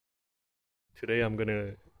Today I'm going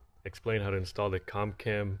to explain how to install the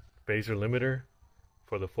ComCam phaser limiter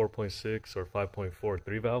for the 4.6 or 5.4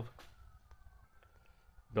 3-valve.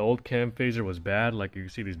 The old cam phaser was bad, like you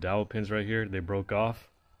can see these dowel pins right here, they broke off,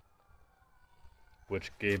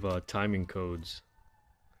 which gave timing codes.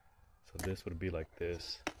 So this would be like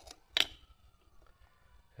this.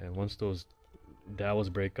 And once those dowels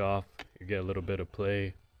break off, you get a little bit of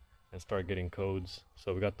play and start getting codes.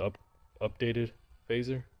 So we got the updated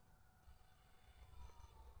phaser.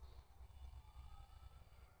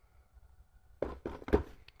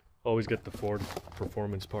 Always get the Ford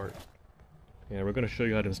performance part. And we're going to show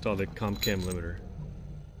you how to install the ComCam limiter.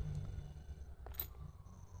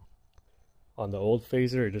 On the old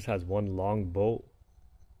phaser, it just has one long bolt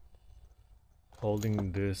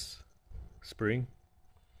holding this spring,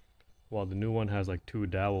 while the new one has like two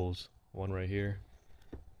dowels, one right here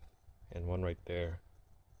and one right there.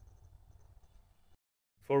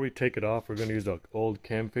 Before we take it off, we're going to use the old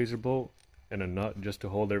cam phaser bolt and a nut just to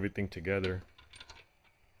hold everything together,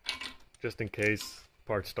 just in case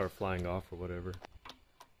parts start flying off or whatever.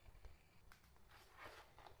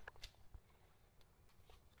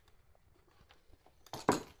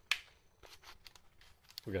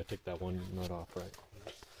 We gotta take that one nut off,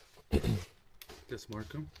 right? Just mark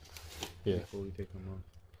them? Yeah. Before we take them off.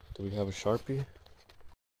 Do we have a Sharpie?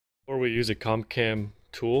 Before we use a ComCam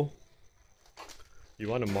tool, you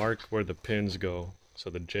want to mark where the pins go.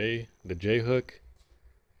 So the J hook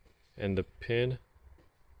and the pin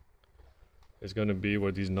is going to be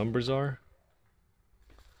where these numbers are.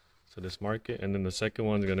 So just mark it, and then the second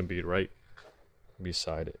one's going to be right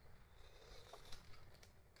beside it.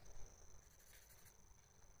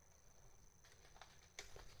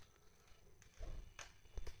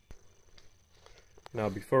 Now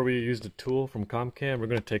before we use the tool from ComCam, we're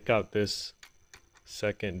going to take out this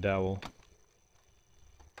second dowel.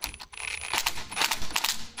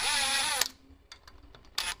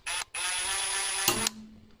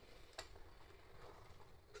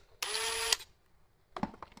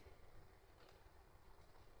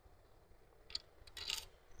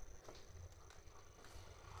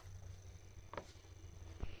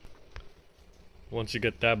 Once you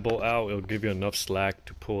get that bolt out, it'll give you enough slack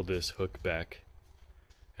to pull this hook back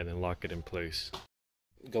and then lock it in place.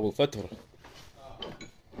 قبل فترة.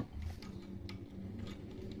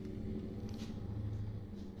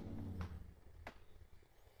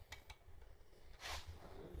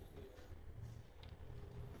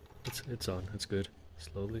 It's on. It's good.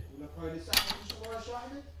 Slowly.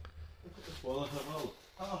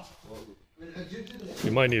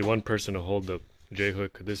 You might need one person to hold the J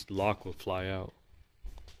hook. This lock will fly out.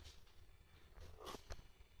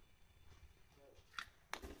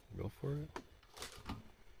 Go for it.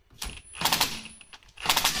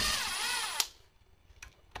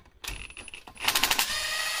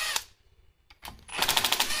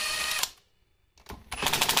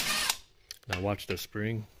 Now watch the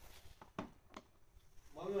spring.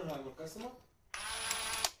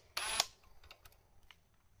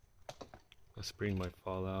 The spring might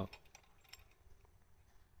fall out.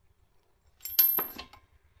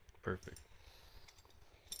 Perfect.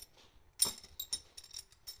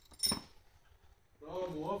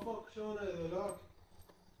 موافق شلون هذولاك؟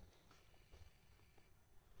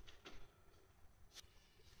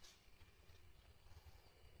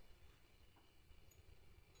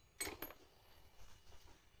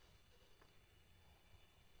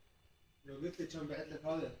 لو قلت لي كم بعت لك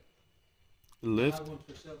هذا؟ الليفت؟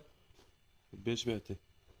 بيش بعتي؟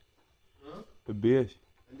 ها؟ بيش؟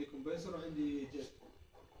 عندي كومبرسور وعندي جيت.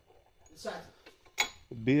 ساعتك.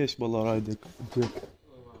 بيش والله رايدك جيت.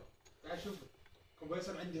 تعال شوف.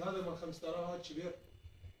 الكمبرسور عندي هذا مال 5000 هذا كبير.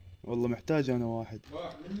 والله محتاج انا واحد.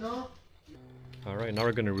 واحد منه. Alright, now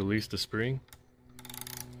we're going to release the spring.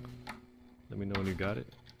 Let me know when you got it.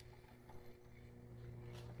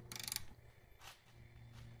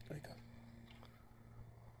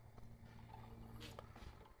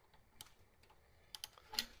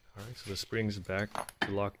 Alright, so the spring's back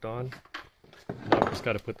locked on. Now we just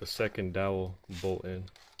got to put the second dowel bolt in.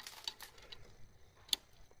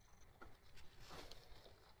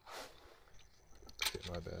 Shit,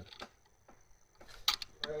 my bad.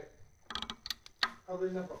 Right.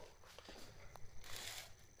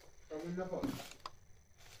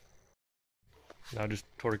 Now just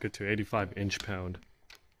torque it to 85 inch-pound.